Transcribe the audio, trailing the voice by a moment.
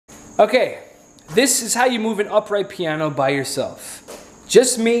Okay, this is how you move an upright piano by yourself.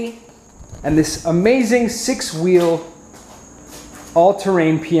 Just me and this amazing 6-wheel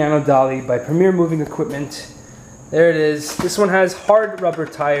all-terrain piano dolly by Premier Moving Equipment. There it is. This one has hard rubber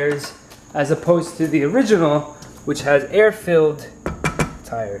tires as opposed to the original, which has air-filled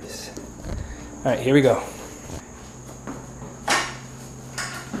tires. All right, here we go.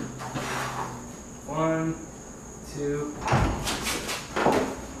 1, 2.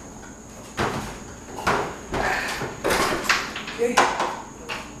 Okay.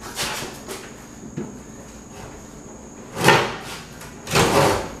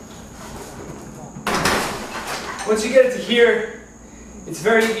 Once you get it to here, it's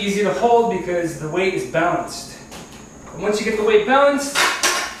very easy to hold because the weight is balanced. And once you get the weight balanced,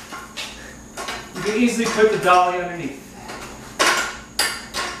 you can easily put the dolly underneath.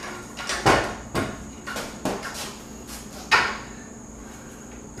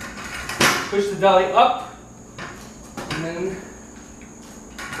 Push the dolly up, and then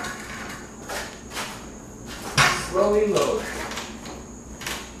slowly load.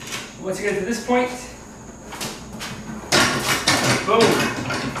 Once you get to this point, boom.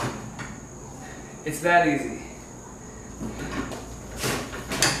 It's that easy.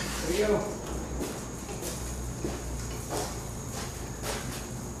 There you go.